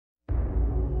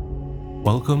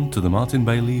Welcome to the Martin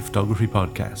Bailey Photography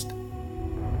Podcast.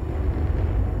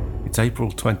 It's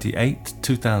April 28,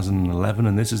 2011,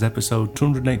 and this is episode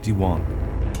 281.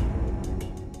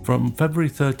 From February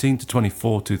 13 to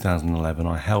 24, 2011,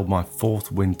 I held my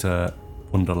fourth Winter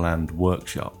Wonderland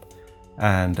workshop,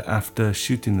 and after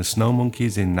shooting the snow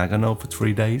monkeys in Nagano for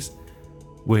 3 days,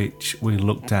 which we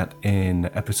looked at in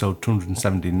episode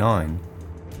 279,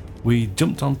 we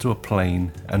jumped onto a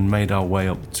plane and made our way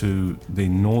up to the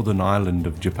northern island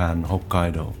of Japan,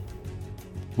 Hokkaido.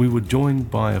 We were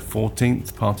joined by a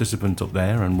 14th participant up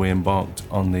there, and we embarked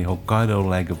on the Hokkaido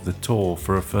leg of the tour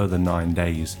for a further 9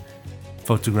 days,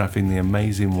 photographing the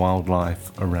amazing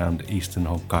wildlife around eastern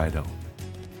Hokkaido.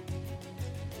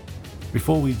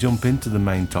 Before we jump into the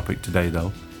main topic today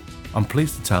though, I'm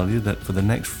pleased to tell you that for the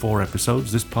next 4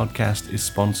 episodes, this podcast is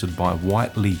sponsored by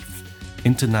White Leaf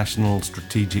International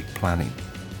Strategic Planning.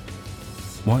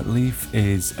 White Leaf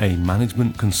is a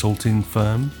management consulting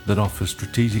firm that offers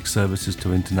strategic services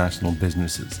to international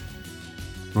businesses.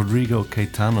 Rodrigo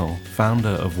Caetano, founder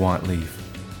of White Leaf,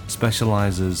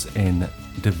 specializes in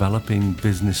developing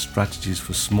business strategies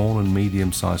for small and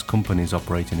medium-sized companies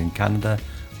operating in Canada,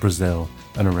 Brazil,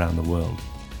 and around the world.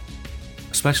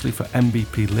 Especially for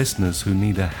MVP listeners who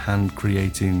need a hand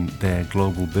creating their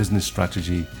global business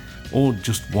strategy or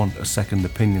just want a second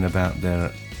opinion about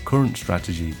their current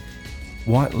strategy,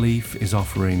 White Leaf is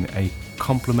offering a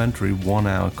complimentary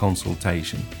 1-hour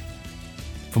consultation.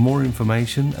 For more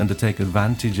information and to take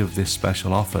advantage of this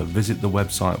special offer, visit the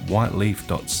website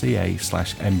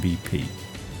whiteleaf.ca/mbp.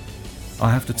 I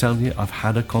have to tell you, I've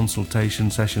had a consultation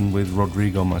session with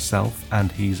Rodrigo myself,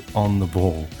 and he's on the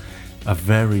ball. A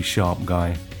very sharp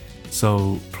guy.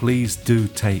 So please do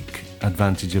take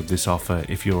advantage of this offer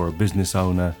if you're a business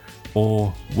owner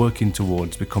or working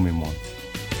towards becoming one.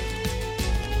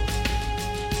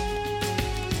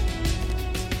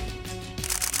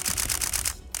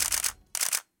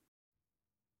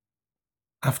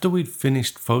 After we'd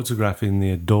finished photographing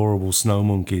the adorable snow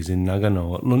monkeys in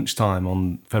Nagano at lunchtime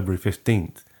on February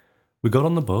 15th, we got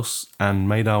on the bus and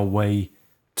made our way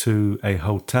to a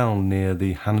hotel near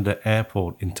the Haneda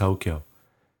Airport in Tokyo.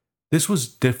 This was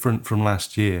different from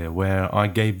last year, where I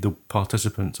gave the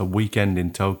participants a weekend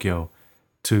in Tokyo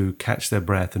to catch their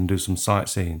breath and do some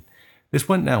sightseeing. This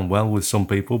went down well with some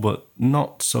people, but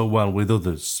not so well with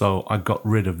others, so I got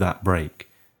rid of that break.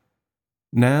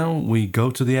 Now we go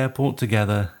to the airport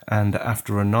together, and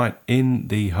after a night in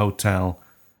the hotel,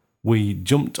 we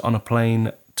jumped on a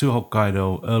plane to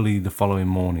Hokkaido early the following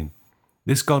morning.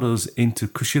 This got us into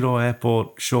Kushiro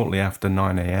Airport shortly after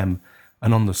 9 a.m.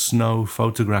 and on the snow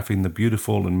photographing the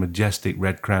beautiful and majestic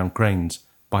red crown cranes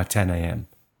by 10 a.m.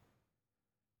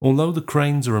 Although the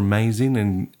cranes are amazing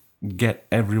and get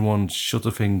everyone's shutter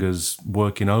fingers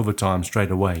working overtime straight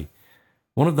away,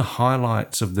 one of the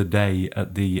highlights of the day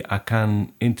at the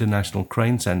Akan International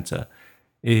Crane Center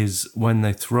is when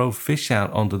they throw fish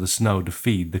out onto the snow to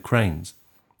feed the cranes.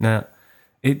 Now,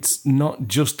 it's not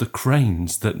just the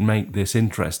cranes that make this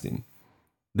interesting.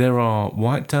 There are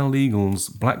white-tailed eagles,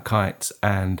 black kites,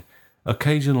 and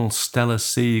occasional Steller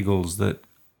sea eagles that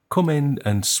come in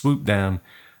and swoop down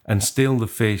and steal the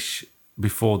fish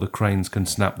before the cranes can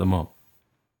snap them up.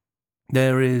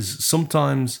 There is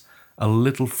sometimes a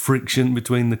little friction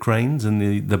between the cranes and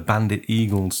the bandit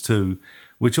eagles too,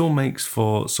 which all makes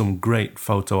for some great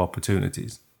photo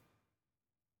opportunities.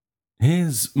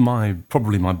 Here's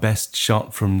probably my best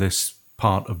shot from this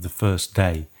part of the first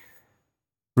day.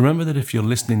 Remember that if you're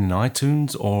listening in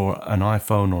iTunes or an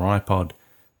iPhone or iPod,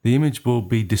 the image will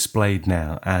be displayed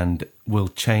now and will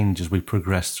change as we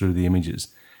progress through the images.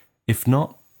 If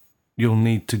not, you'll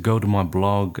need to go to my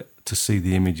blog to see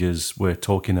the images we're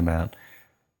talking about.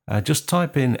 Just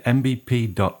type in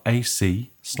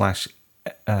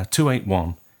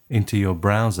mbp.ac/281 into your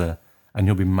browser and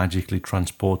you'll be magically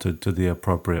transported to the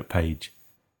appropriate page.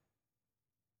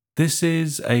 This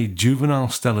is a juvenile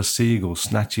Steller sea eagle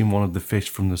snatching one of the fish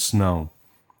from the snow.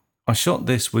 I shot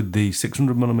this with the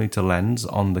 600mm lens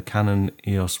on the Canon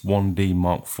EOS 1D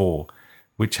Mark IV,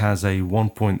 which has a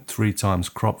 1.3 times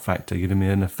crop factor, giving me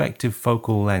an effective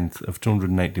focal length of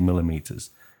 280mm.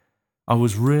 I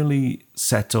was really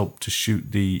set up to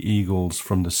shoot the eagles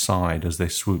from the side as they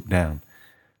swoop down,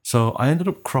 so I ended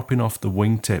up cropping off the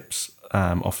wingtips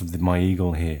off of my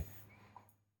eagle here.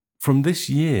 From this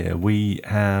year, we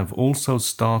have also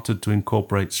started to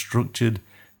incorporate structured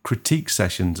critique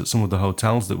sessions at some of the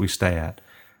hotels that we stay at,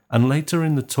 and later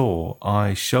in the tour,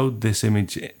 I showed this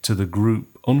image to the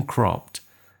group uncropped,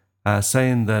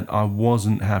 saying that I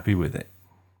wasn't happy with it.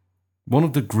 One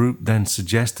of the group then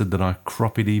suggested that I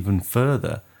crop it even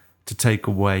further to take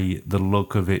away the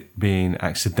look of it being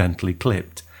accidentally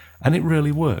clipped, and it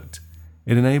really worked.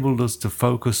 It enabled us to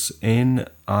focus in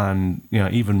on,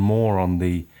 even more on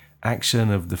the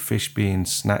action of the fish being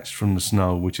snatched from the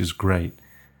snow, which is great.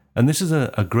 And this is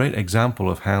a great example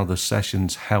of how the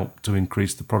sessions help to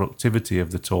increase the productivity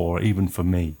of the tour, even for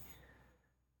me.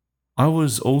 I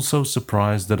was also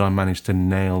surprised that I managed to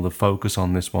nail the focus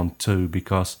on this one too,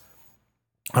 because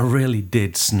I really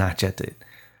did snatch at it.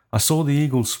 I saw the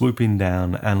eagle swooping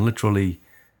down and literally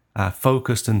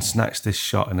focused and snatched this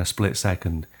shot in a split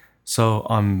second, so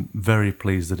I'm very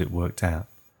pleased that it worked out.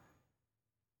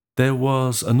 There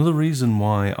was another reason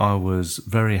why I was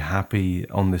very happy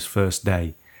on this first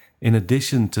day, in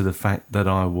addition to the fact that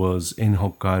I was in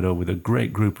Hokkaido with a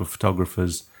great group of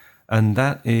photographers, and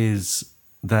that is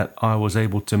that I was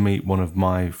able to meet one of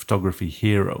my photography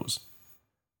heroes.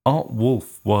 Art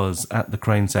Wolf was at the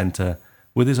Crane Center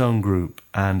with his own group,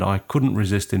 and I couldn't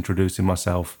resist introducing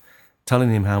myself,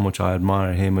 telling him how much I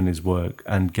admire him and his work,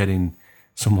 and getting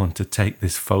someone to take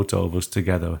this photo of us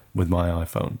together with my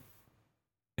iPhone.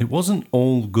 It wasn't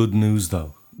all good news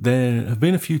though. There have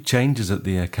been a few changes at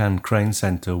the Akan Crane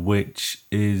Center, which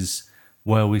is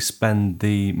where we spend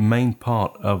the main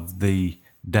part of the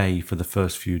day for the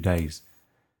first few days.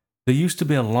 There used to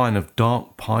be a line of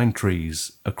dark pine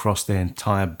trees across the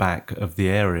entire back of the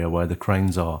area where the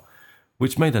cranes are,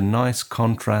 which made a nice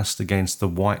contrast against the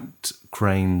white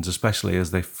cranes, especially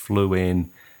as they flew in,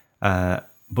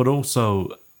 but also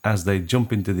as they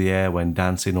jump into the air when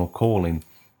dancing or calling.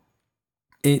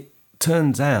 It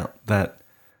turns out that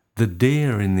the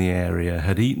deer in the area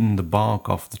had eaten the bark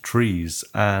off the trees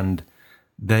and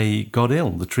they got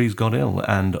ill. The trees got ill,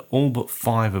 and all but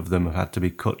 5 of them have had to be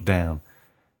cut down.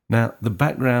 Now, the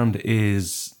background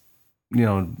is,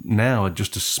 now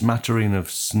just a smattering of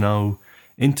snow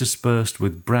interspersed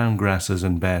with brown grasses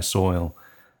and bare soil,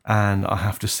 and I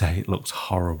have to say it looks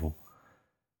horrible.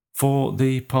 For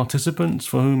the participants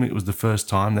for whom it was the first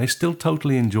time, they still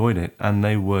totally enjoyed it, and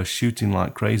they were shooting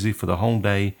like crazy for the whole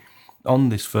day on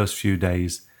this first few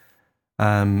days,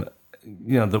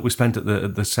 that we spent at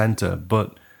the center.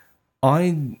 But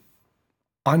I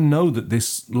know that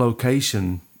this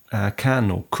location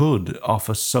can or could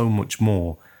offer so much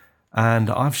more, and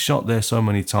I've shot there so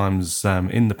many times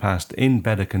in the past in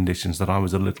better conditions that I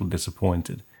was a little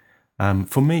disappointed.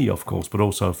 For me, of course, but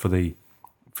also for the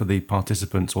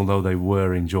participants, although they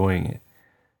were enjoying it.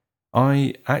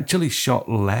 I actually shot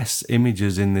less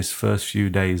images in this first few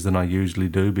days than I usually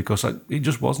do because it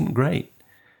just wasn't great.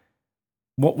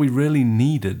 What we really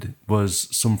needed was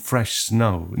some fresh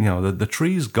snow. The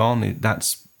tree's gone,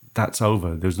 that's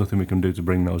over. There's nothing we can do to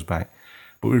bring those back.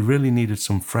 But we really needed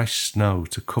some fresh snow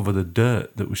to cover the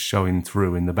dirt that was showing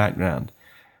through in the background.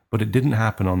 But it didn't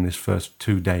happen on this first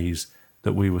 2 days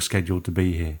that we were scheduled to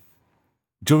be here.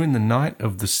 During the night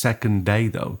of the second day,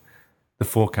 though, the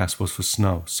forecast was for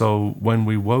snow. So when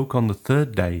we woke on the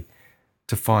third day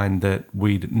to find that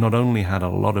we'd not only had a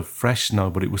lot of fresh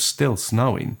snow, but it was still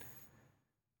snowing,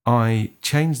 I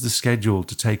changed the schedule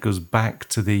to take us back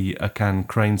to the Akan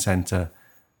Crane Center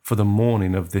for the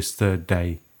morning of this third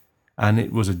day, and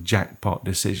it was a jackpot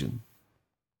decision.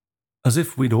 As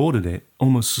if we'd ordered it,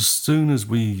 almost as soon as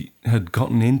we had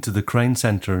gotten into the crane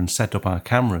center and set up our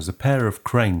cameras, a pair of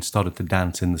cranes started to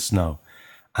dance in the snow,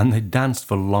 and they danced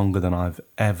for longer than I've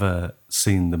ever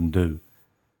seen them do.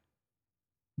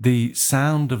 The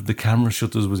sound of the camera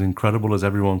shutters was incredible as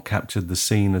everyone captured the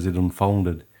scene as it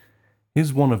unfolded.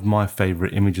 Here's one of my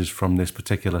favourite images from this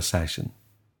particular session.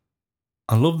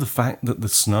 I love the fact that the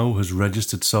snow has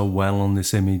registered so well on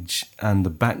this image, and the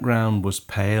background was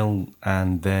pale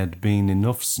and there'd been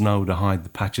enough snow to hide the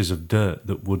patches of dirt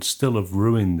that would still have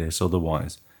ruined this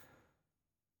otherwise.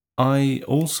 I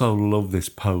also love this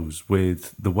pose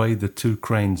with the way the 2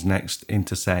 cranes next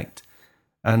intersect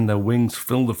and their wings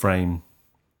fill the frame.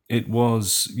 It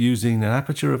was using an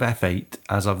aperture of f8,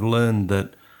 as I've learned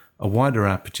that a wider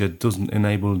aperture doesn't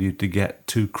enable you to get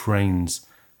 2 cranes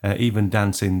even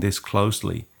dancing this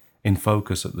closely in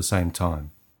focus at the same time.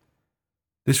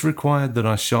 This required that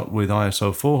I shot with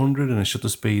ISO 400 and a shutter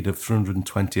speed of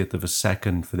 320th of a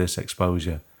second for this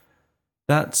exposure.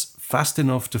 That's fast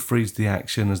enough to freeze the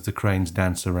action as the cranes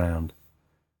dance around.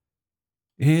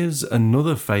 Here's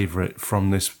another favourite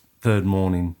from this third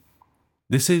morning.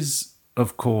 This is,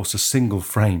 of course, a single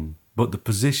frame, but the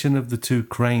position of the 2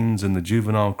 cranes and the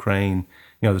juvenile crane,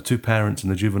 the 2 parents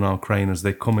and the juvenile crane as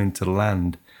they come into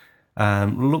land,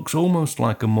 looks almost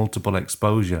like a multiple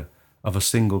exposure of a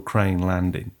single crane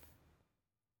landing.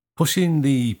 Pushing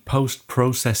the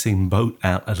post-processing boat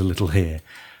out a little here,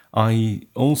 I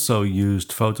also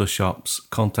used Photoshop's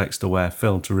context-aware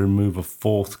fill to remove a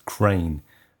fourth crane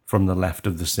from the left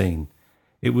of the scene.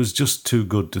 It was just too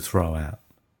good to throw out.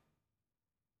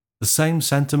 The same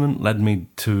sentiment led me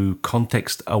to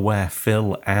context-aware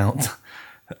fill out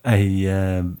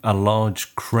a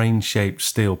large crane-shaped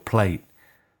steel plate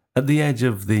at the edge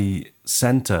of the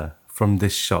center from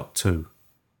this shot too.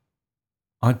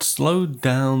 I'd slowed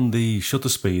down the shutter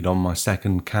speed on my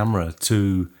second camera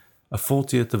to a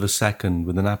 40th of a second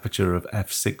with an aperture of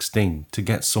f16 to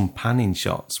get some panning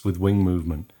shots with wing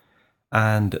movement.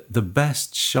 And the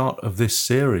best shot of this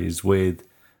series, with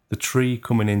the tree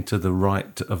coming into the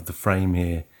right of the frame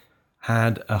here,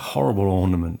 had a horrible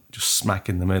ornament just smack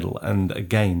in the middle. And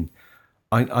again,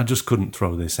 I just couldn't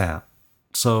throw this out.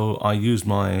 So I used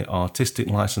my artistic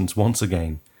license once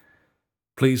again.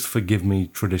 Please forgive me,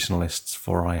 traditionalists,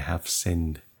 for I have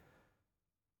sinned.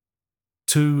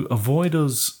 To avoid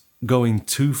us going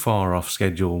too far off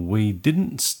schedule, we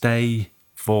didn't stay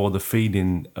for the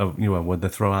feeding of, where they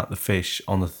throw out the fish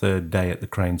on the third day at the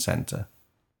crane center.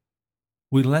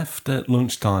 We left at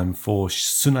lunchtime for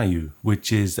Sunayu,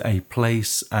 which is a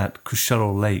place at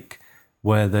Kushiro Lake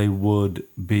where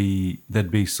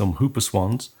there'd be some hooper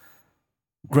swans.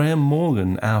 Graham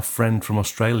Morgan, our friend from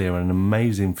Australia, an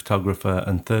amazing photographer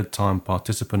and third-time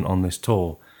participant on this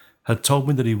tour, had told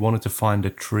me that he wanted to find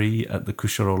a tree at the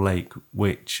Kushiro Lake,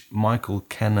 which Michael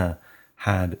Kenner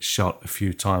had shot a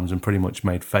few times and pretty much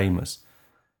made famous.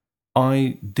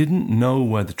 I didn't know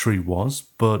where the tree was,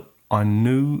 but I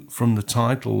knew from the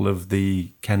title of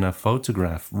the Kenner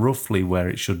photograph roughly where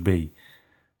it should be.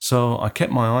 So I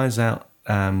kept my eyes out,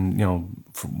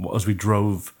 as we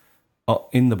drove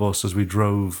in the bus, as we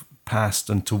drove past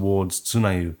and towards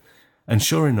Tsunayu. And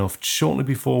sure enough, shortly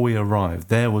before we arrived,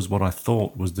 there was what I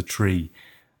thought was the tree,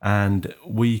 and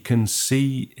we can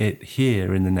see it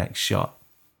here in the next shot.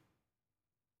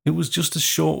 It was just a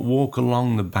short walk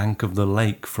along the bank of the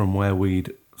lake from where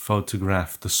we'd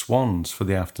photographed the swans for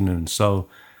the afternoon, so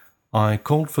I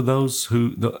called for those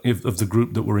of the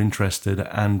group that were interested,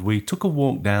 and we took a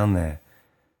walk down there.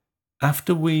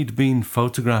 After we'd been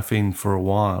photographing for a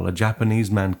while, a Japanese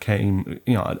man came.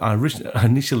 I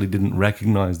initially didn't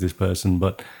recognize this person,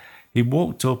 but he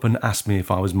walked up and asked me if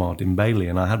I was Martin Bailey,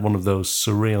 and I had one of those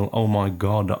surreal, oh my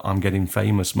God, I'm getting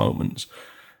famous moments.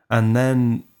 And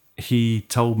then he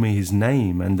told me his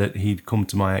name and that he'd come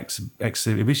to my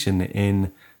exhibition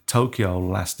in Tokyo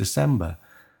last December.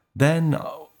 Then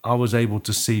I was able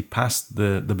to see past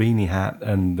the beanie hat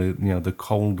and the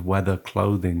cold weather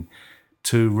clothing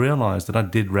to realize that I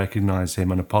did recognize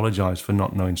him and apologize for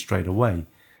not knowing straight away.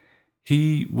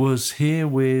 He was here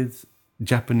with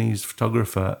Japanese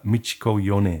photographer Michiko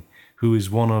Yone, who is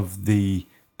one of the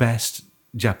best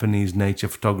Japanese nature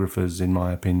photographers in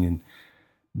my opinion.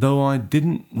 Though I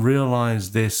didn't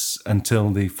realize this until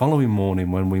the following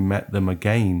morning when we met them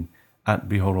again at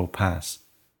Bihoro Pass.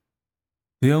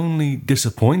 The only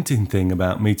disappointing thing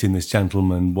about meeting this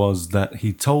gentleman was that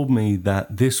he told me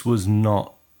that this was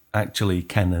not actually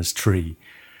Kenner's tree.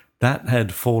 That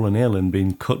had fallen ill and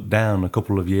been cut down a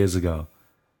couple of years ago.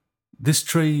 This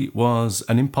tree was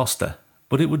an imposter,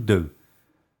 but it would do.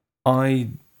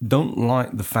 I don't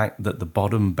like the fact that the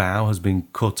bottom bough has been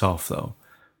cut off though,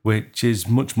 which is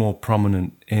much more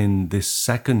prominent in this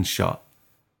second shot.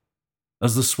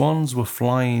 As the swans were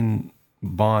flying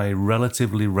by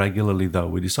relatively regularly though,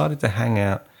 we decided to hang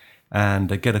out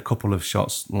and get a couple of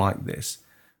shots like this,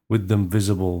 with them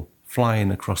visible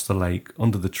flying across the lake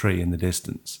under the tree in the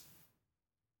distance.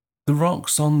 The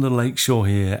rocks on the lakeshore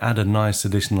here add a nice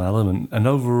additional element, and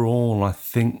overall I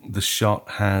think the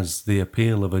shot has the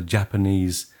appeal of a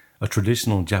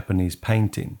traditional Japanese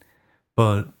painting,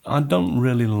 but I don't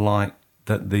really like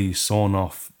that the sawn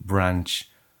off branch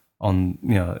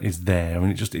is there. I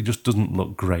mean, it just doesn't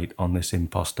look great on this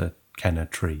imposter Kenner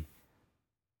tree.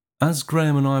 As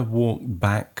Graham and I walked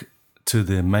back to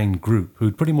the main group,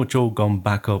 who'd pretty much all gone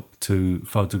back up to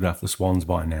photograph the swans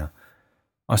by now,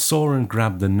 I saw and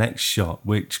grabbed the next shot,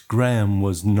 which Graham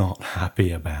was not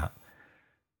happy about.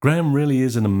 Graham really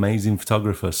is an amazing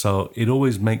photographer, so it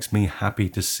always makes me happy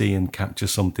to see and capture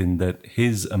something that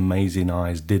his amazing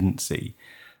eyes didn't see,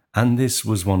 and this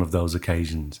was one of those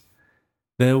occasions.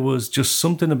 There was just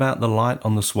something about the light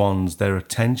on the swans, their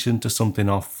attention to something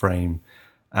off frame,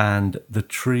 and the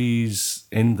trees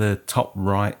in the top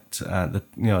right of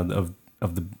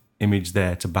the image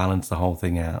there to balance the whole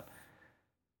thing out.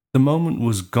 The moment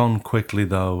was gone quickly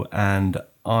though, and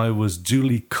I was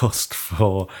duly cussed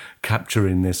for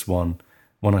capturing this one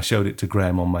when I showed it to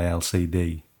Graham on my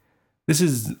LCD. This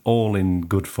is all in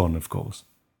good fun, of course.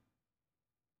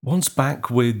 Once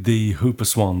back with the Hooper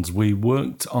Swans, we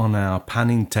worked on our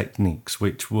panning techniques,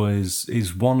 which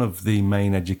is one of the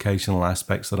main educational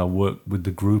aspects that I worked with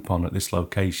the group on at this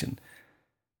location.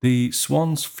 The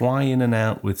swans fly in and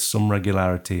out with some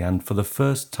regularity, and for the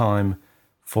first time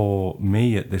for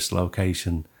me at this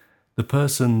location, the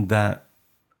person that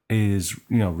is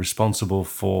responsible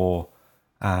for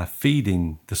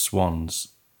feeding the swans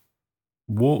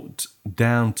walked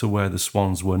down to where the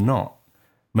swans were not,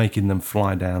 making them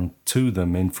fly down to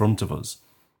them in front of us.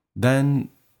 Then,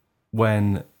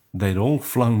 when they'd all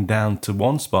flown down to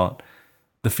one spot,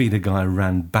 the feeder guy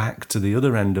ran back to the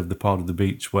other end of the part of the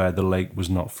beach where the lake was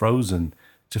not frozen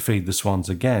to feed the swans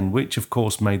again, which of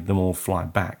course made them all fly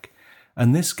back.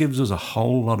 And this gives us a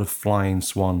whole lot of flying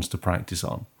swans to practice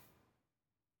on.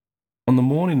 On the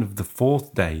morning of the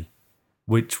fourth day,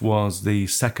 which was the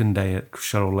second day at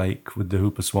Hokkaido Lake with the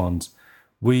Hooper Swans,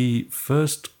 we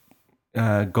first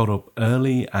got up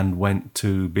early and went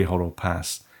to Bihoro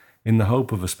Pass in the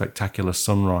hope of a spectacular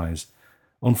sunrise.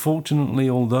 Unfortunately,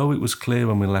 although it was clear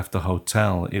when we left the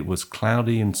hotel, it was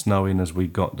cloudy and snowing as we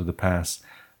got to the pass,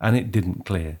 and it didn't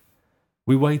clear.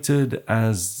 We waited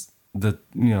as the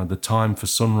time for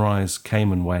sunrise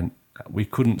came and went. We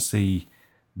couldn't see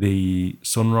the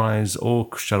sunrise or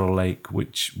Hokkaido Lake,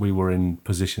 which we were in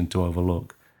position to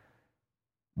overlook.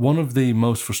 One of the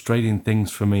most frustrating things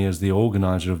for me as the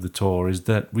organizer of the tour is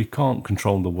that we can't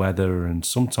control the weather, and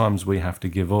sometimes we have to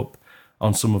give up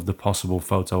on some of the possible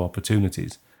photo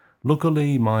opportunities.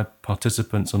 Luckily, my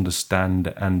participants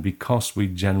understand, and because we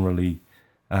generally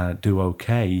do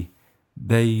okay,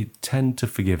 they tend to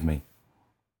forgive me.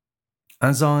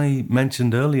 As I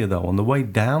mentioned earlier though, on the way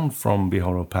down from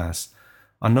Bihoro Pass,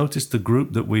 I noticed the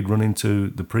group that we'd run into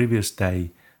the previous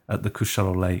day at the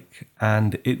Hokkaido Lake,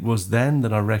 and it was then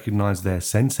that I recognized their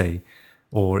sensei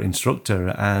or instructor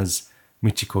as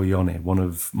Michiko Yone, one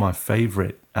of my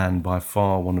favorite and by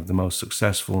far one of the most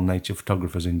successful nature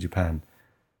photographers in Japan.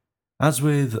 As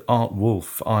with Art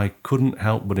Wolf, I couldn't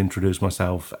help but introduce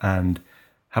myself and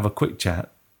have a quick chat.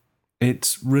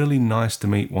 It's really nice to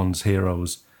meet one's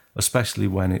heroes, especially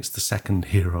when it's the second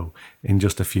hero in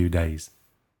just a few days.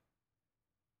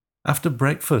 After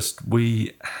breakfast,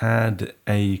 we had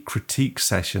a critique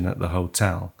session at the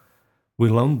hotel. We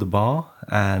loaned the bar,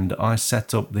 and I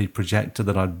set up the projector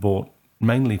that I'd bought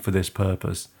mainly for this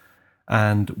purpose,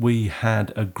 and we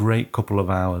had a great couple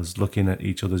of hours looking at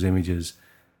each other's images.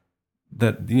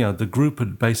 That the group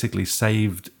had basically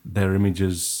saved their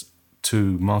images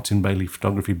to Martin Bailey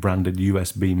Photography branded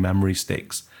USB memory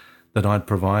sticks that I'd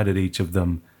provided each of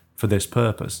them for this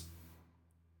purpose.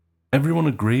 Everyone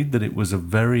agreed that it was a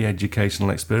very educational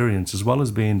experience, as well as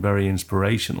being very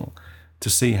inspirational to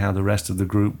see how the rest of the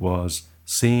group was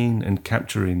seeing and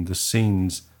capturing the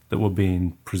scenes that were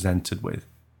being presented with.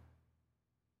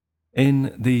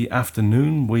 In the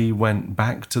afternoon, we went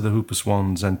back to the Hooper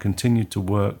Swans and continued to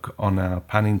work on our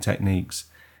panning techniques.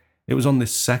 It was on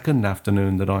this second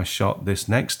afternoon that I shot this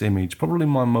next image, probably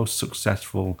my most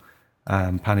successful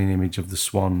panning image of the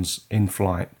swans in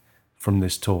flight from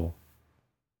this tour.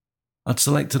 I'd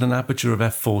selected an aperture of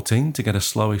f14 to get a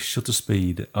slowish shutter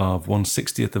speed of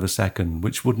 1/60th of a second,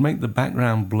 which would make the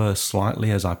background blur slightly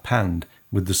as I panned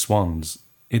with the swans.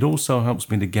 It also helps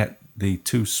me to get the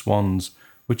two swans,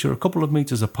 which are a couple of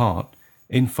meters apart,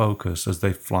 in focus as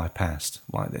they fly past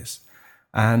like this.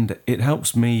 And it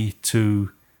helps me to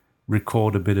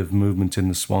record a bit of movement in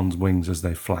the swan's wings as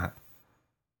they flap.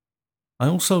 I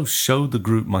also showed the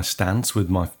group my stance with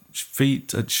my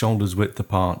feet at shoulders width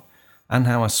apart, and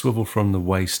how I swivel from the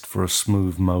waist for a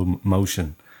smooth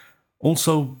motion.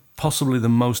 Also, possibly the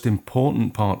most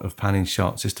important part of panning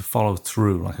shots is to follow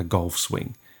through like a golf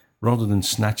swing, rather than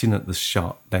snatching at the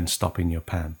shot then stopping your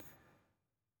pan.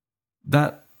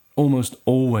 That almost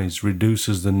always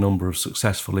reduces the number of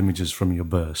successful images from your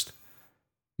burst.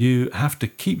 You have to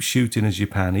keep shooting as you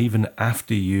pan even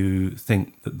after you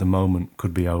think that the moment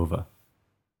could be over.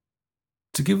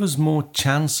 To give us more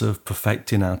chance of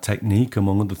perfecting our technique,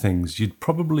 among other things, you'd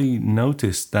probably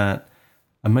notice that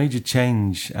a major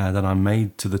change that I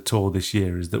made to the tour this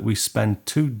year is that we spend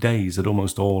 2 days at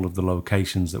almost all of the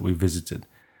locations that we visited.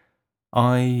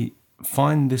 I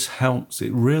find this helps,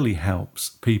 it really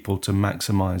helps people to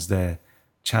maximize their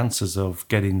chances of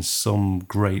getting some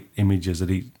great images at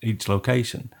each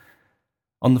location.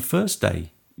 On the first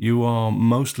day, you are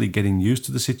mostly getting used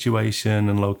to the situation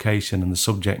and location and the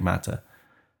subject matter.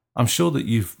 I'm sure that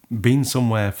you've been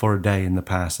somewhere for a day in the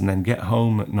past and then get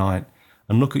home at night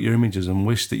and look at your images and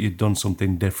wish that you'd done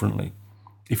something differently.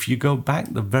 If you go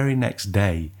back the very next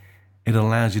day, it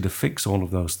allows you to fix all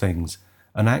of those things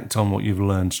and act on what you've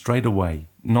learned straight away,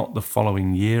 not the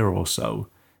following year or so,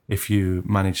 if you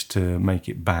manage to make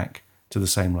it back to the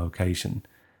same location.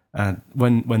 And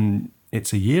when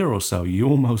it's a year or so, you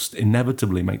almost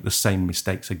inevitably make the same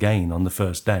mistakes again on the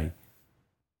first day.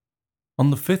 On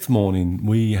the fifth morning,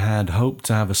 we had hoped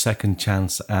to have a second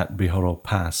chance at Bihoro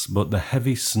Pass, but the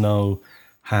heavy snow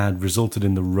had resulted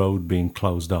in the road being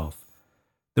closed off.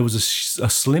 There was a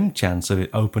slim chance of it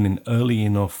opening early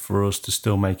enough for us to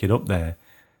still make it up there,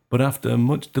 but after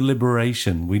much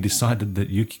deliberation, we decided that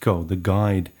Yukiko, the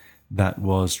guide that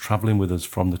was traveling with us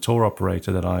from the tour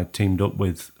operator that I teamed up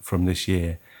with from this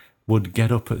year, would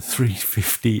get up at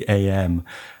 3:50 a.m.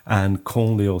 and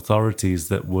call the authorities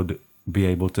that would be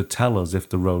able to tell us if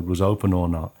the road was open or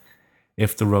not.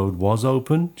 If the road was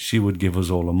open, she would give us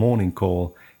all a morning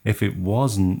call. If it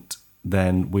wasn't,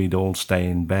 then we'd all stay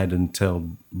in bed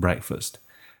until breakfast.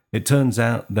 It turns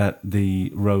out that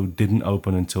the road didn't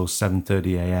open until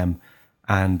 7:30 a.m.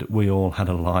 and we all had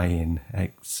a lie-in,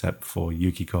 except for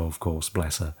Yukiko, of course,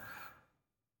 bless her.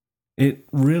 It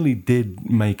really did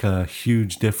make a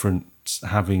huge difference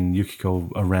having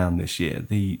Yukiko around this year.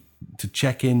 To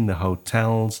check in the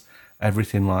hotels,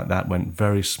 everything like that went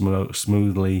very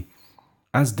smoothly,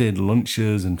 as did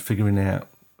lunches and figuring out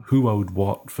who owed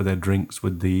what for their drinks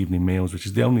with the evening meals, which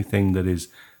is the only thing that is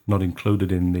not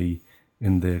included in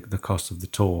the cost of the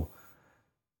tour.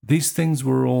 These things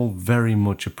were all very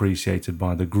much appreciated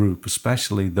by the group,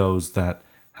 especially those that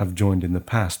have joined in the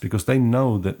past, because they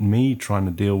know that me trying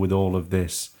to deal with all of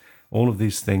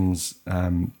these things,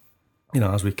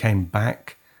 as we came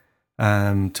back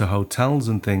to hotels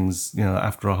and things,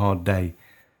 after a hard day,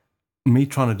 me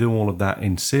trying to do all of that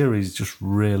in series just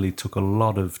really took a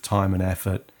lot of time and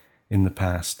effort in the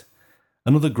past.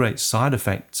 Another great side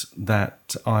effect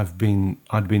that I'd been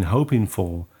hoping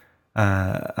for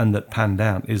and that panned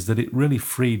out is that it really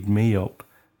freed me up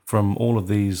from all of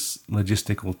these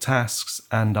logistical tasks,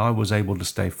 and I was able to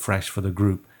stay fresh for the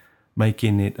group,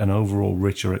 making it an overall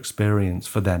richer experience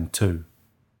for them too.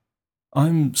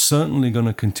 I'm certainly going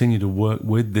to continue to work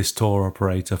with this tour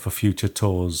operator for future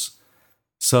tours.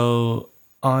 So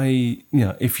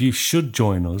if you should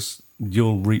join us,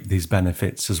 you'll reap these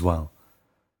benefits as well.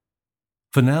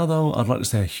 For now though, I'd like to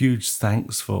say a huge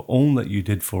thanks for all that you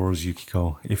did for us,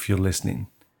 Yukiko, if you're listening.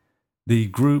 The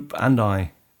group and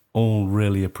I all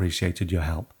really appreciated your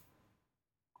help.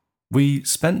 We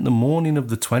spent the morning of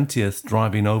the 20th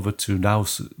driving over to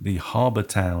Laos, the harbour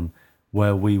town,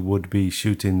 where we would be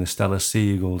shooting the Steller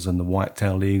sea eagles and the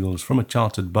white-tailed eagles from a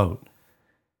chartered boat.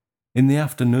 In the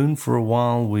afternoon, for a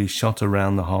while, we shot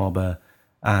around the harbour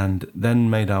and then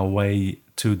made our way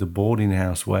to the boarding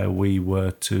house where we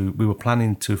were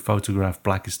planning to photograph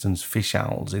Blackiston's fish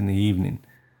owls in the evening.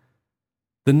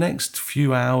 The next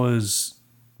few hours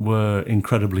were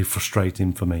incredibly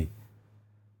frustrating for me.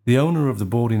 The owner of the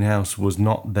boarding house was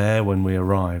not there when we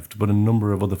arrived, but a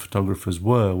number of other photographers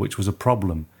were, which was a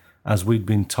problem, as we'd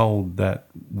been told that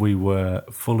we were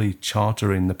fully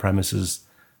chartering the premises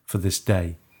for this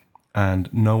day,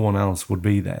 and no one else would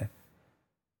be there.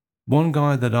 One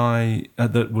guy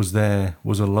that was there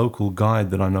was a local guide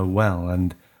that I know well,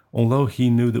 and although he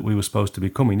knew that we were supposed to be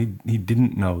coming, he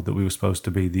didn't know that we were supposed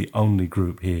to be the only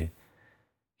group here.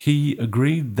 He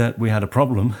agreed that we had a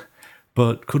problem,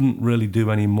 but couldn't really do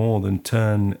any more than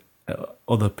turn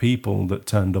other people that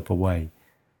turned up away.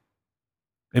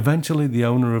 Eventually, the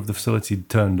owner of the facility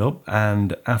turned up,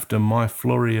 and after my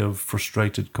flurry of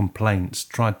frustrated complaints,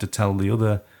 tried to tell the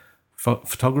other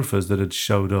photographers that had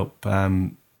showed up,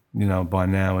 by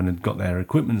now and had got their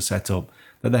equipment set up,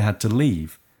 that they had to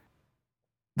leave.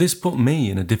 This put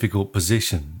me in a difficult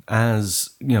position,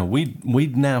 as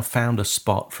we'd now found a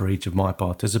spot for each of my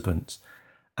participants,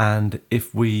 and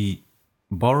if we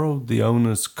borrowed the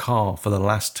owner's car for the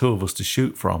last two of us to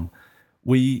shoot from,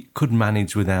 we could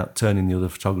manage without turning the other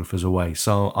photographers away,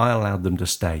 so I allowed them to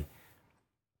stay.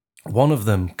 One of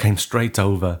them came straight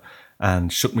over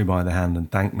and shook me by the hand and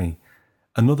thanked me.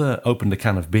 Another opened a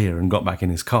can of beer and got back in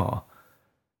his car.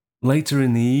 Later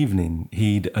in the evening,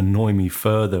 he'd annoy me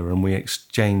further and we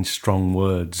exchanged strong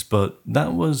words, but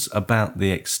that was about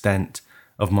the extent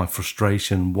of my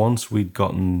frustration once we'd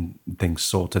gotten things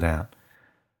sorted out.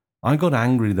 I got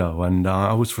angry though, and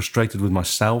I was frustrated with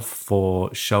myself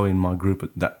for showing my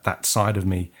group that side of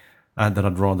me that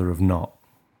I'd rather have not.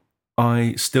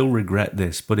 I still regret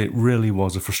this, but it really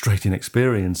was a frustrating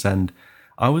experience, and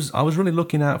I was really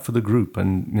looking out for the group,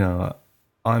 and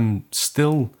I'm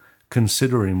still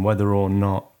considering whether or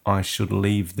not I should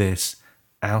leave this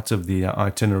out of the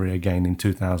itinerary again in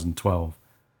 2012.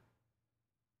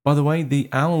 By the way, the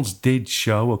owls did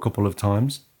show a couple of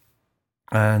times,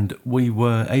 and we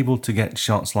were able to get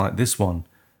shots like this one,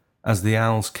 as the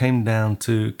owls came down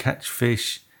to catch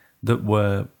fish that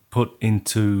were put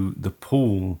into the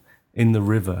pool in the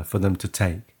river for them to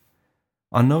take.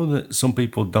 I know that some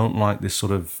people don't like this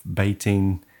sort of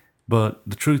baiting, but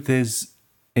the truth is,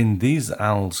 in these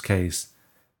owls' case,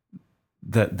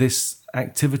 that this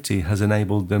activity has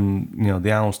enabled them,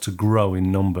 the owls to grow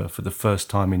in number for the first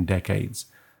time in decades.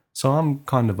 So I'm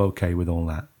kind of okay with all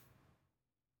that.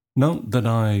 Note that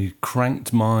I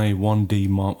cranked my 1D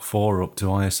Mark IV up to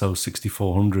ISO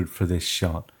 6400 for this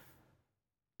shot.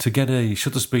 To get a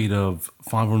shutter speed of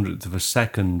 500th of a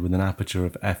second with an aperture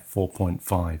of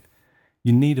f4.5,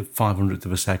 you need a 500th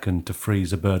of a second to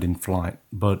freeze a bird in flight,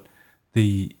 but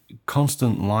the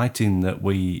constant lighting that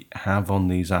we have on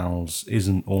these owls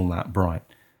isn't all that bright.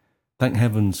 Thank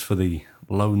heavens for the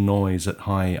low noise at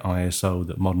high ISO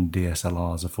that modern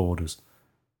DSLRs afford us.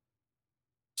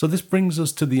 So this brings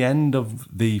us to the end of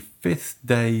the 5th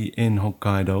day in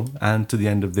Hokkaido and to the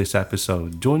end of this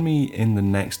episode. Join me in the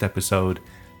next episode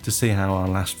to see how our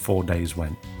last 4 days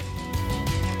went.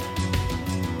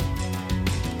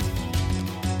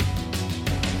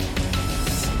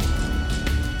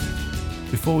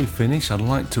 Before we finish, I'd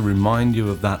like to remind you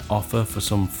of that offer for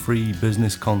some free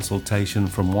business consultation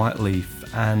from Whiteleaf,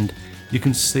 and you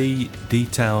can see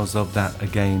details of that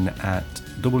again at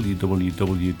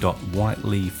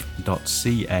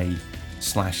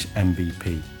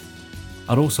www.whiteleaf.ca/mbp.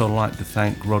 I'd also like to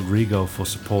thank Rodrigo for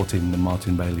supporting the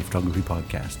Martin Bailey Photography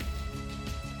Podcast.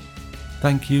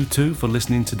 Thank you too for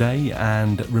listening today,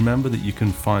 and remember that you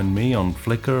can find me on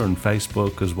Flickr and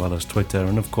Facebook as well as Twitter,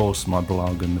 and of course my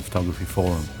blog and the photography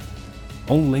forum.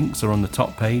 All links are on the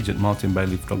top page at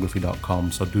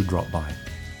martinbaileyphotography.com, so do drop by.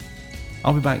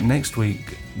 I'll be back next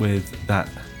week with that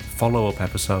follow-up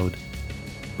episode,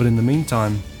 but in the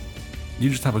meantime, you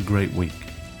just have a great week,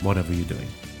 whatever you're doing.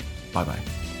 Bye-bye.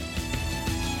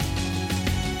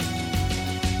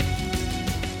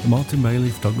 The Martin Bailey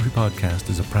Photography Podcast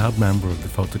is a proud member of the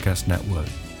Photocast Network.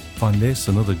 Find this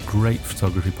and other great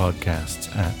photography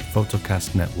podcasts at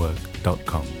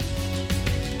photocastnetwork.com.